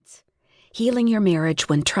Healing Your Marriage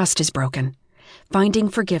When Trust is Broken, Finding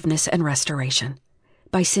Forgiveness and Restoration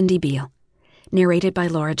by Cindy Beall, narrated by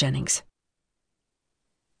Laura Jennings.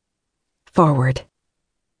 Forward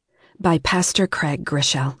by Pastor Craig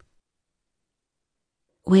Grischel.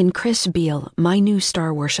 When Chris Beall, my new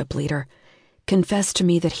star worship leader, confessed to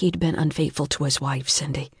me that he'd been unfaithful to his wife,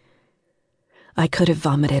 Cindy, I could have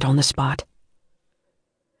vomited on the spot.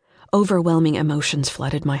 Overwhelming emotions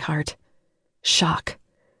flooded my heart. Shock,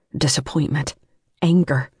 disappointment,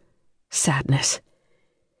 anger, sadness.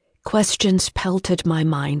 Questions pelted my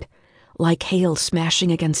mind like hail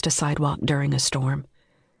smashing against a sidewalk during a storm.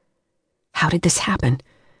 How did this happen?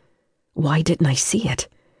 Why didn't I see it?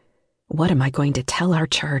 What am I going to tell our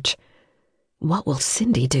church? What will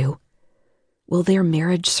Cindy do? Will their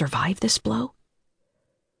marriage survive this blow?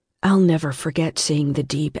 I'll never forget seeing the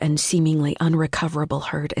deep and seemingly unrecoverable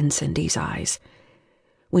hurt in Cindy's eyes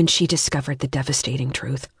when she discovered the devastating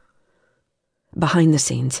truth. Behind the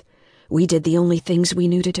scenes, we did the only things we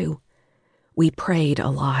knew to do. We prayed a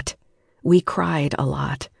lot. We cried a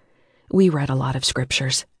lot. We read a lot of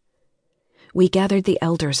scriptures. We gathered the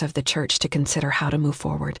elders of the church to consider how to move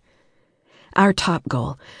forward. Our top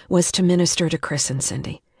goal was to minister to Chris and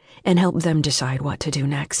Cindy and help them decide what to do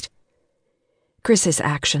next. Chris's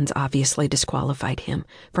actions obviously disqualified him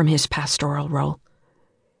from his pastoral role.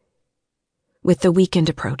 With the weekend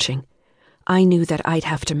approaching, I knew that I'd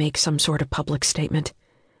have to make some sort of public statement.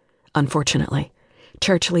 Unfortunately,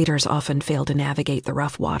 church leaders often fail to navigate the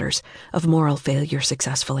rough waters of moral failure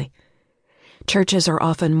successfully. Churches are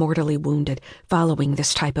often mortally wounded following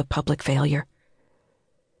this type of public failure.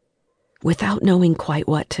 Without knowing quite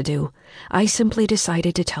what to do, I simply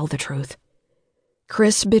decided to tell the truth.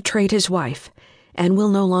 Chris betrayed his wife and will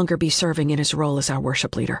no longer be serving in his role as our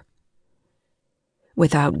worship leader.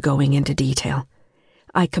 Without going into detail,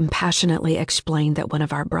 I compassionately explained that one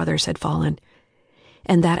of our brothers had fallen,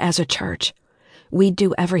 and that as a church, we'd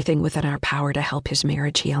do everything within our power to help his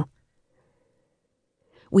marriage heal.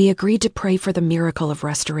 We agreed to pray for the miracle of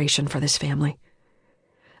restoration for this family.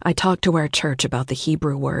 I talked to our church about the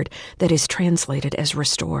Hebrew word that is translated as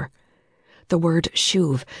restore. The word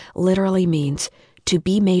shuv literally means to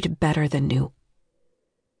be made better than new.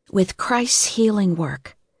 With Christ's healing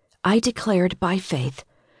work, I declared by faith,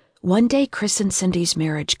 one day Chris and Cindy's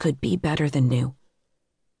marriage could be better than new.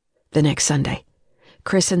 The next Sunday,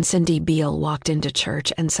 Chris and Cindy Beall walked into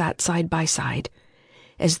church and sat side by side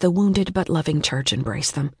as the wounded but loving church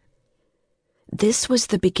embraced them. This was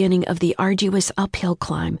the beginning of the arduous uphill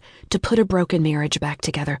climb to put a broken marriage back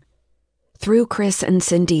together. Through Chris and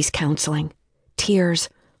Cindy's counseling, tears,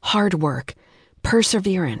 hard work,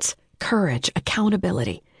 perseverance, courage,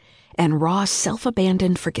 accountability, and raw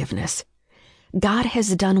self-abandoned forgiveness, God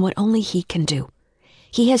has done what only He can do.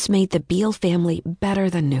 He has made the Beall family better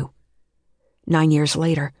than new. 9 years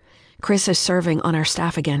later, Chris is serving on our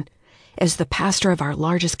staff again as the pastor of our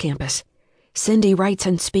largest campus. Cindy writes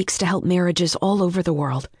and speaks to help marriages all over the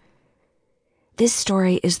world. This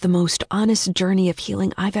story is the most honest journey of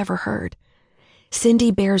healing I've ever heard.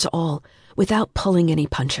 Cindy bears all without pulling any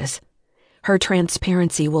punches. Her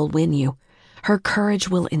transparency will win you. Her courage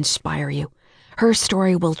will inspire you. Her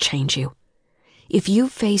story will change you. If you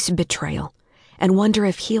face betrayal and wonder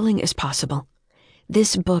if healing is possible,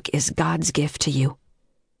 this book is God's gift to you.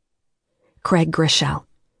 Craig Grischel,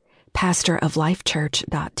 pastor of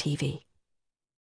lifechurch.tv.